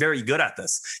wasn't very good at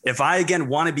this. If I, again,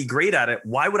 want to be great at it,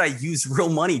 why would I use real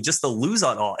money just to lose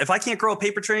it all? If I can't grow a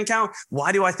paper trading account,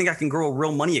 why do I think I can grow a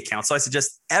real money account? So I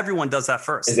suggest everyone does that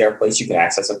first. Is there a place you can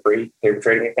access a free paper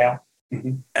trading account?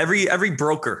 Mm-hmm. Every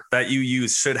broker that you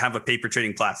use should have a paper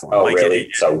trading platform. Oh, really?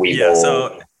 So Webull. Yeah.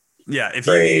 So yeah, if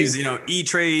you use,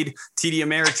 E-Trade, TD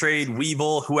Ameritrade,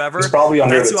 Webull, whoever. It's probably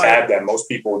under the tab that most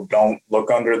people don't look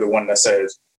under, the one that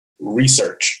says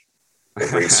research.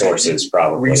 Resources,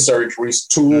 probably. Research,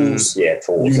 tools. Yeah,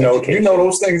 tools. You know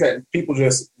those things that people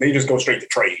just go straight to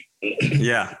trade.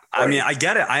 Yeah. I mean, I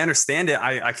get it. I understand it.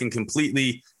 I can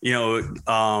completely,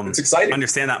 it's exciting.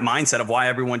 Understand that mindset of why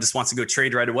everyone just wants to go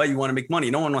trade right away. You want to make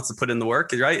money. No one wants to put in the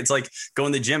work, right? It's like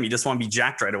going to the gym. You just want to be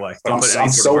jacked right away. I'm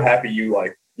so happy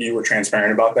you were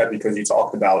transparent about that, because you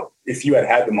talked about if you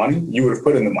had the money, you would have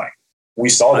put in the money. We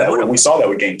saw that. We saw that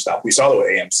with GameStop. We saw that with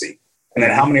AMC. And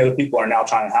then how many other people are now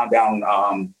trying to hound down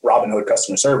Robinhood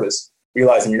customer service,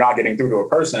 realizing you're not getting through to a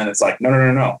person. And it's like,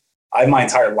 no. I have my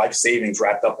entire life savings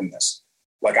wrapped up in this.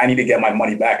 Like, I need to get my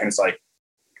money back. And it's like,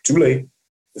 too late.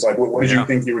 It's like, what did you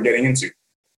think you were getting into?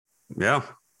 Yeah.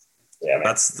 Yeah, man.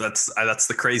 That's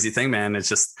the crazy thing, man.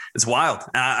 It's wild.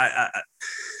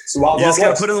 You just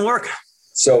got to put in the work.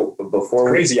 So before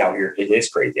crazy out here. It is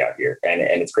crazy out here, and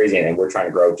it's crazy. And we're trying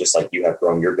to grow just like you have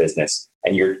grown your business,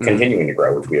 and you're continuing to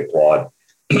grow, which we applaud.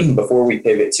 Before we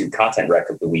pivot to content rec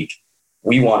of the week,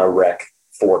 we want to rec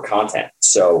for content.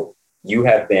 So you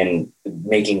have been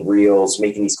making reels,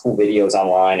 making these cool videos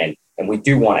online, and we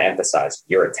do want to emphasize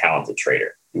you're a talented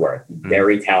trader. You are a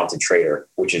very talented trader,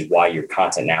 which is why your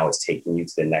content now is taking you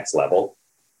to the next level.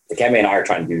 The Kemi and I are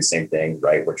trying to do the same thing,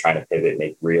 right? We're trying to pivot,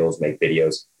 make reels, make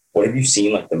videos. What have you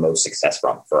seen like the most success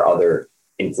from for other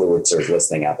influencers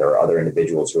listening out there or other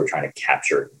individuals who are trying to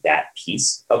capture that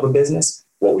piece of a business?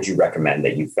 What would you recommend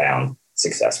that you found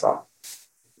success from?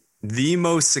 The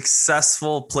most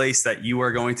successful place that you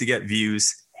are going to get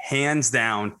views, hands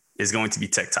down, is going to be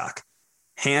TikTok.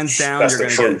 Hands down, you're going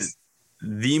to get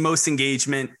the most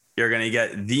engagement. You're going to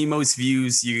get the most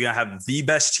views. You're going to have the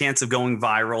best chance of going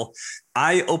viral.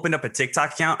 I opened up a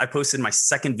TikTok account. I posted my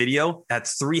second video at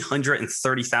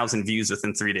 330,000 views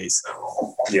within 3 days.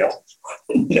 Yeah.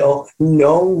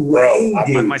 No way.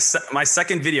 Bro, my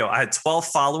second video, I had 12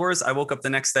 followers. I woke up the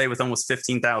next day with almost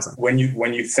 15,000. When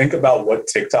you think about what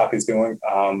TikTok is doing,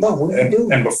 what are you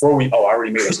doing? And before I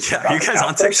already made a yeah, you guys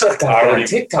on TikTok?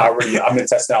 I've been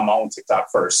testing out my own TikTok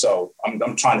first, so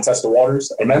I'm trying to test the waters.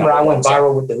 Remember, I went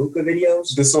viral with the hookah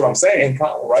videos. This is what I'm saying,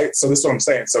 right? So this is what I'm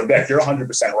saying. So Dek, you're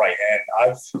 100% right, and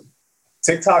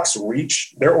TikTok's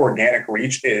reach, their organic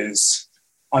reach is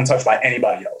untouched by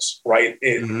anybody else, right?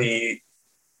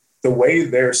 The way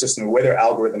their system, the way their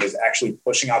algorithm is actually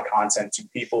pushing out content to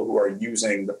people who are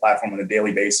using the platform on a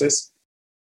daily basis,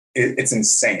 it's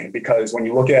insane. Because when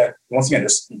you look at, once again,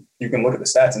 just you can look at the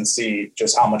stats and see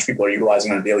just how much people are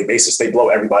utilizing on a daily basis. They blow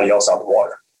everybody else out the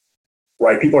water,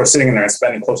 right? People are sitting in there and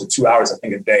spending close to 2 hours, I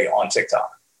think, a day on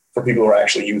TikTok for people who are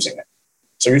actually using it.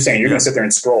 So you're saying you're going to sit there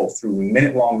and scroll through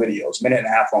minute-long videos,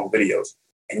 minute-and-a-half-long videos,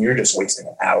 and you're just wasting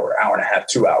an hour, hour and a half,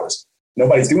 2 hours.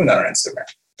 Nobody's doing that on Instagram.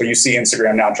 But you see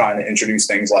Instagram now trying to introduce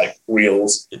things like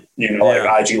Reels,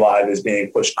 like IG Live is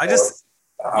being pushed. It's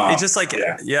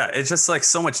just like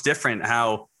so much different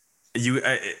how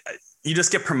you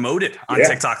just get promoted on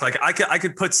TikTok. Like I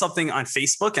could put something on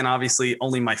Facebook and obviously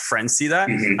only my friends see that.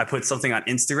 I put something on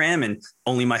Instagram and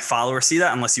only my followers see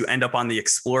that unless you end up on the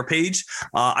explore page.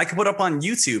 I could put up on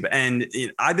YouTube, and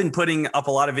I've been putting up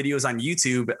a lot of videos on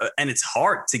YouTube, and it's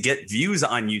hard to get views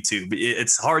on YouTube.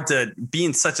 It's hard to be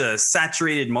in such a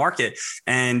saturated market.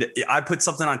 And I put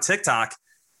something on TikTok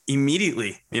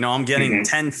immediately, I'm getting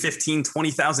 10, 15,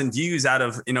 20,000 views out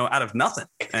of nothing.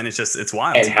 And it's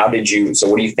wild. And what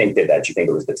do you think did that? Do you think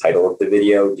it was the title of the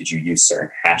video? Did you use certain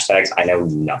hashtags? I know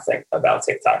nothing about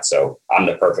TikTok, so I'm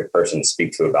the perfect person to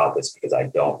speak to about this because I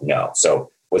don't know.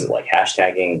 So was it like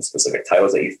hashtagging specific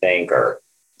titles that you think, or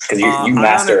because you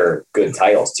master good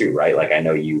titles too, right? Like I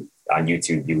know you on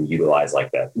YouTube, you utilize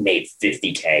like the made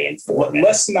 50K in 4 minutes.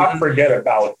 Let's not forget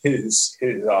about his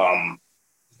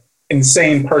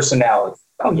insane personality.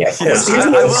 Oh yeah, he's a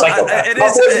little psychopath. It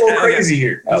is a little crazy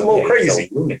here. He's a little crazy.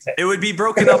 It would be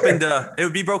broken up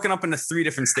into 3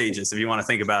 different stages if you want to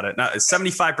think about it. Now,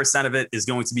 75% of it is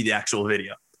going to be the actual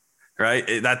video,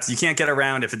 right? That's, you can't get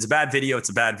around. If it's a bad video, it's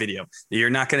a bad video. You're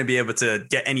not going to be able to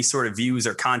get any sort of views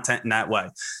or content in that way.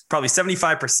 Probably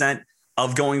 75%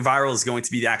 of going viral is going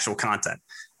to be the actual content.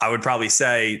 I would probably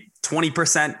say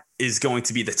 20% is going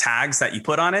to be the tags that you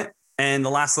put on it, and the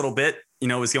last little bit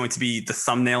is going to be the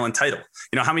thumbnail and title.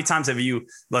 How many times have you,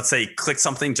 let's say, clicked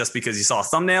something just because you saw a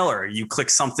thumbnail, or you click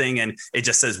something and it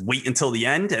just says wait until the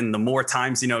end? And the more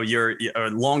times, you're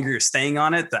longer you're staying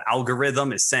on it, the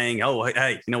algorithm is saying, oh,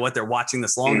 hey, you know what? They're watching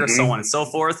this longer, so on and so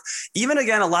forth. Even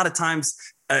again, a lot of times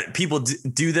people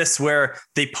do this where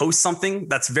they post something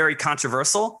that's very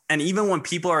controversial. And even when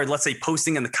people are, let's say,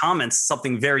 posting in the comments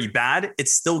something very bad,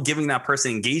 it's still giving that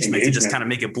person engagement to just kind of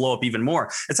make it blow up even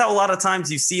more. It's how a lot of times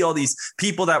you see all these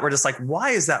people that were just like,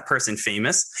 why is that person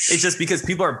famous? It's just because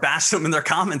people are bashing them in their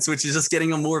comments, which is just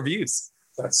getting them more views.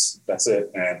 That's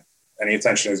it, man. Any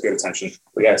attention is good attention.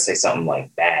 We got to say something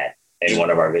like bad in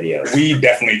one of our videos. We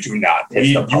definitely do not.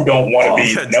 You don't want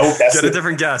to be. No, that's a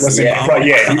different guest. Listen,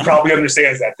 he probably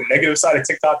understands that the negative side of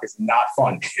TikTok is not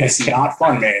fun. It's not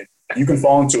fun, man. You can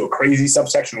fall into a crazy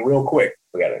subsection real quick.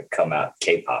 We got to come out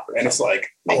K-pop, and it's like,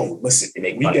 listen,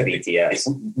 we get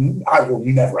BTS. I will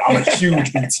never. I'm a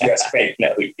huge BTS fan.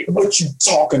 No, what you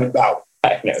talking about?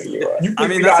 I know you are. You think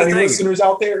we got any listeners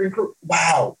out there?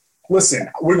 Wow. Listen,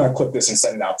 we're gonna clip this and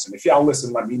send it out to them. If y'all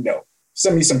listen, let me know.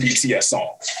 Send me some BTS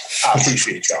songs. I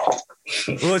appreciate y'all.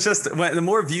 Well, it's just the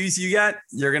more views you get,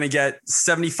 you're going to get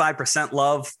 75%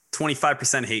 love,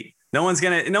 25% hate. No one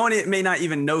may not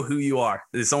even know who you are.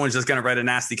 Someone's just going to write a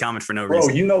nasty comment for no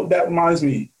reason. Bro, that reminds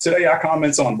me. Today I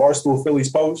comments on Barstool Philly's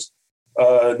post.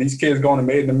 These kids going to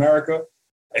Made in America.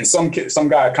 And some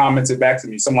guy commented back to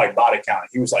me, some like bot account.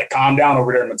 He was like, calm down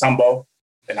over there, Matumbo.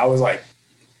 And I was like,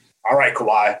 all right,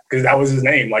 Kawhi, because that was his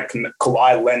name, like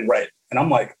Kawhi Len Red. And I'm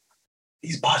like,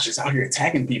 these bots just out here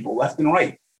attacking people left and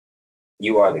right.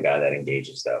 You are the guy that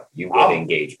engages, though. You would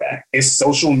engage back. It's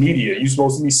social media. You're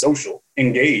supposed to be social.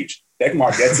 Engage.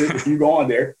 Dekmar gets it. If you go on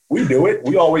there, we do it.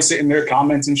 We always sitting there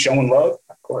commenting, showing love.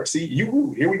 Of course. See,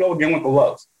 here we go again with the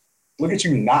love. Look at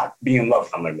you not being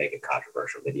loved. I'm going to make a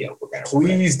controversial video.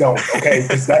 Please don't, okay?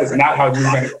 Because that is not how we're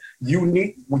going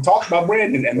to. We talked about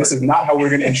Brandon, and this is not how we're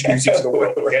going to introduce you to the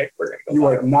world, okay? You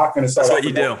are not going to start. That's what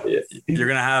you do. You're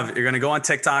going to go on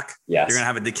TikTok. Yes. You're going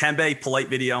to have a Dikembe polite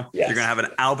video. Yes. You're going to have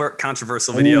an Albert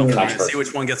controversial video. You're going to see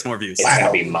which one gets more views. It's going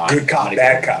to be mine. Good cop,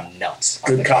 bad cop. Nuts.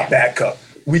 Good cop, bad cop.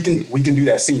 We can do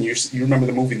that scene. You remember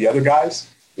the movie The Other Guys?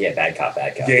 Yeah, bad cop,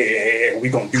 bad cop. Yeah. We're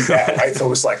going to do that, right?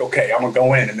 So it's like, okay, I'm going to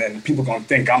go in, and then people going to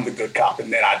think I'm the good cop,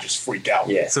 and then I just freak out.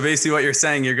 Yeah. So basically what you're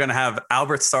saying, you're going to have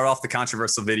Albert start off the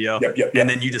controversial video, Yep. and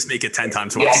then you just make it 10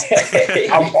 times worse.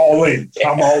 I'm all in.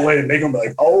 They're going to be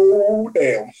like, oh,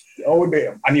 damn.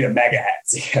 I need a MAGA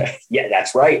hat. Yeah,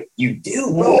 that's right. You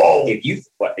do. Whoa. If you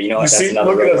know what? That's see,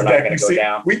 another road we're not going to go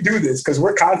down. We do this because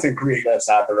we're content creators. That's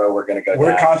not the road we're going to go down.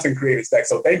 We're content creators, Deck.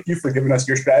 So thank you for giving us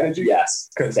your strategy. Yes.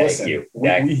 Because thank you.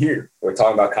 We here. We're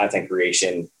talking about content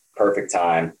creation. Perfect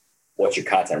time. What's your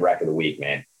content rack of the week,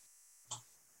 man?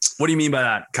 What do you mean by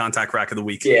that? Contact rack of the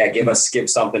week? Yeah, give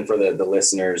something for the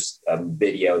listeners. A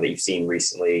video that you've seen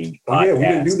recently. Oh, yeah, we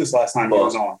didn't do this last time he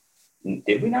was on.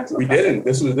 Did we not? We didn't.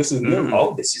 This is new.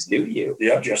 Oh, this is new to you.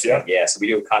 Yep. Yeah. So we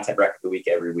do a content rec of the week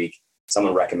every week.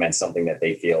 Someone recommends something that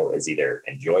they feel is either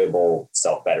enjoyable,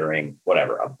 self-bettering,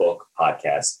 whatever, a book,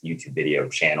 podcast, YouTube video,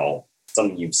 channel,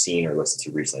 something you've seen or listened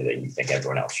to recently that you think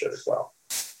everyone else should as well.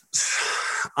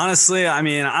 Honestly, I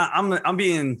mean, I'm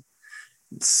being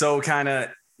so kind of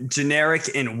generic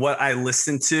in what I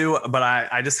listen to, but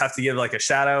I just have to give like a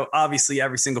shout out. Obviously,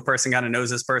 every single person kind of knows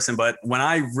this person, but when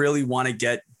I really want to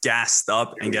get gassed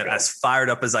up and get as fired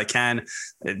up as I can,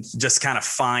 just kind of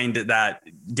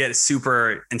get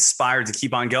super inspired to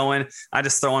keep on going, I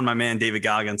just throw on my man David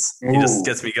Goggins. He just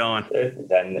gets me going.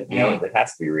 Then it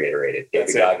has to be reiterated.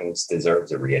 David Goggins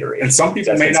deserves a reiteration. And some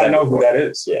people may not know who that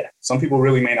is. Yeah, some people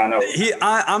really may not know.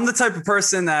 I'm the type of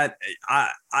person that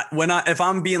if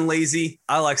I'm being lazy,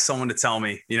 I like someone to tell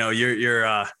me, you're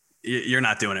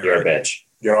not doing it. You're right. a bitch.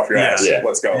 Get off your ass. Yeah.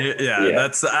 Let's go. Yeah.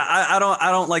 That's I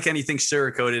don't like anything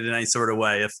sugarcoated in any sort of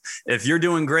way. If you're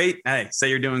doing great, hey, say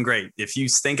you're doing great. If you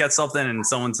stink at something and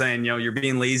someone's saying, you're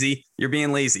being lazy, you're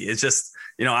being lazy. It's just,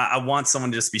 I want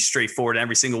someone to just be straightforward in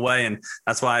every single way. And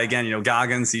that's why, again,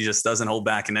 Goggins, he just doesn't hold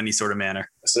back in any sort of manner.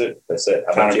 That's it.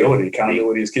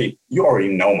 Accountability is key. You already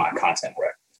know my content,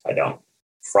 right? I don't.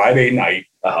 Friday night.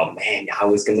 Oh man, I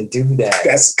was gonna do that.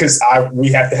 That's because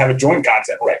we have to have a joint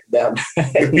content, right?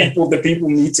 The people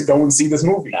need to go and see this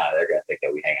movie. Nah, they're gonna think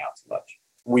that we hang out too much.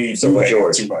 We do hang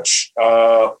out too much.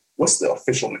 What's the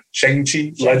official name?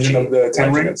 Shang-Chi, Legend of the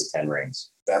Ten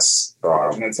Rings. That's for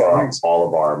all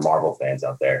of our Marvel fans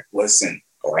out there. Listen,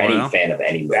 or any fan of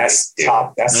any movie. That's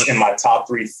in my top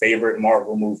 3 favorite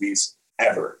Marvel movies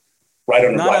ever. Right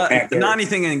under Black Panther. Not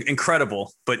anything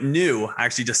incredible, but new. I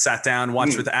actually just sat down,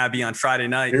 watched with Abby on Friday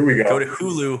night. Here we go. Go to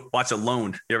Hulu, watch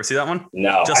Alone. You ever see that one?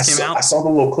 No. Just came out. I saw the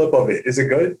little clip of it. Is it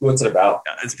good? What's it about?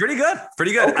 It's pretty good.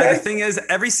 Pretty good. Okay. The thing is,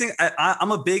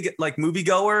 I'm a big movie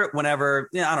goer. Whenever,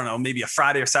 I don't know, maybe a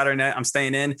Friday or Saturday night, I'm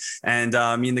staying in, and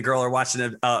me and the girl are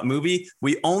watching a movie.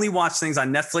 We only watch things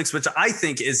on Netflix, which I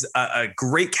think is a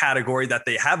great category that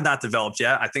they have not developed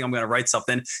yet. I think I'm going to write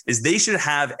something. Is they should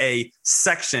have a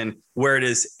section where it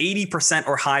is 80%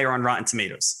 or higher on Rotten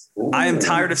Tomatoes. Ooh. I am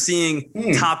tired of seeing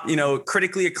top,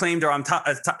 critically acclaimed, or I'm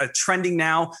trending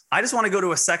now. I just want to go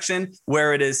to a section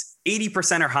where it is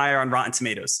 80% or higher on Rotten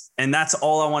Tomatoes. And that's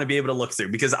all I want to be able to look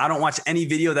through, because I don't watch any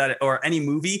video or any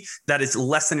movie that is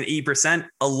less than an 80%.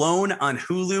 Alone on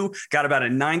Hulu got about a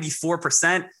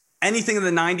 94%. Anything in the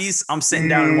 90s, I'm sitting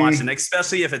down and watching,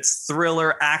 especially if it's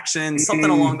thriller, action, something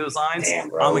along those lines.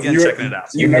 Damn, I'm again checking it out.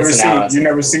 You never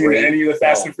seen any of the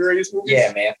Fast and Furious movies?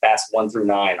 Yeah, man. Fast 1 through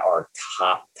 9 are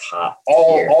top.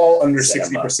 All under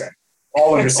 60%.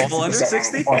 All under 60%. All under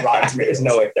 60? On Rotten Tomatoes.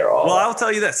 No way they're all. Well, I'll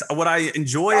tell you this. What I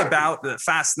enjoy about the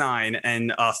Fast 9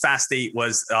 and Fast 8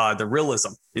 was the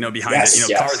realism, behind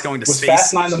it. Cars going to space.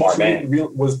 Fast 9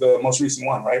 was the most recent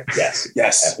one, right? Yes.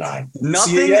 F9.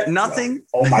 Nothing.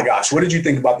 Oh my gosh. What did you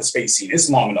think about the space scene? It's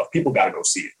long enough. People got to go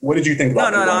see it. What did you think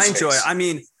about No, I enjoy it. I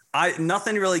mean,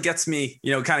 nothing really gets me,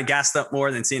 kind of gassed up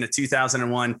more than seeing a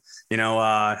 2001,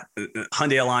 Hyundai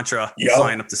Elantra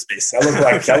flying up to space. That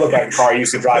looked like a car I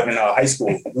used to drive in high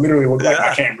school. Literally looked like my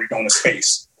Camry going to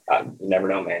space. You never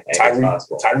know, man.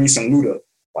 Tyrese and Luda.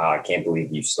 Wow, I can't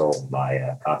believe you stole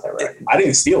my content right. I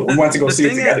didn't steal it. We went to go see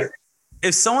it together.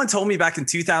 If someone told me back in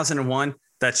 2001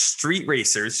 that street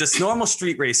racers, just normal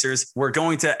street racers, were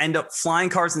going to end up flying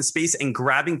cars in space and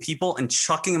grabbing people and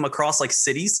chucking them across like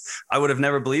cities, I would have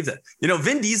never believed it. You know,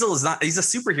 Vin Diesel is not, he's a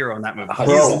superhero in that movie. Bro,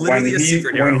 He's literally a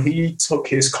superhero. When he took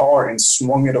his car and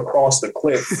swung it across the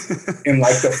cliff in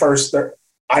like the first,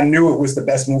 I knew it was the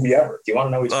best movie ever. Do you want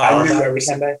to know which I knew power every we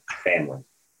came back? Family.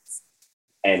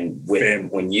 And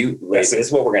when you, this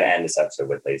is what we're going to end this episode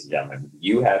with, ladies and gentlemen.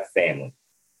 You have family.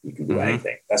 You can do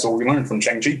anything. That's what we learned from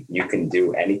Shang-Chi. You can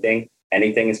do anything.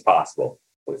 Anything is possible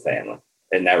with family.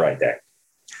 Isn't that right there?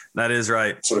 That is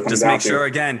right. So just make sure,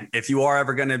 again, if you are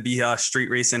ever going to be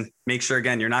street racing, make sure,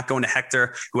 again, you're not going to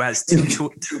Hector, who has two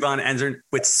turbine engine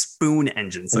with spoon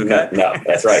engines. Okay. No,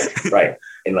 that's right. Right.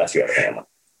 Unless you have a family.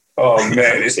 Oh,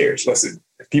 man. Seriously. Listen,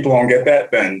 if people don't get that,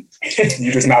 then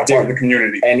you're just not part of the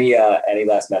community. Any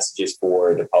last messages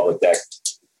for the public deck?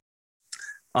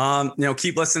 You know,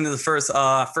 keep listening to the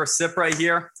first sip right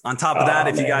here. On top of that,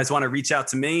 if you guys want to reach out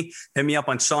to me, hit me up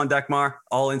on Sean Dekmar,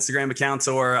 all Instagram accounts,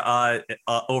 or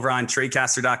over on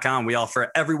TradeCaster.com. We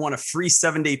offer everyone a free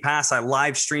 7-day pass. I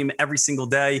live stream every single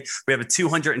day. We have a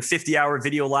 250-hour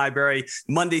video library.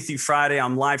 Monday through Friday,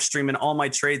 I'm live streaming all my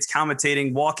trades,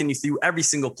 commentating, walking you through every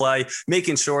single play,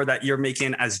 making sure that you're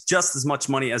making just as much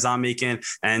money as I'm making.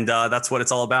 And that's what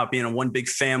it's all about, being a one big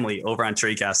family over on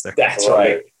TradeCaster. That's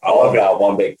right. All about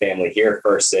one big family here.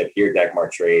 First Sip, here,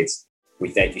 Dekmar Trades. We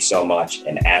thank you so much.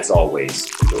 And as always,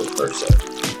 enjoy First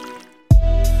Sip.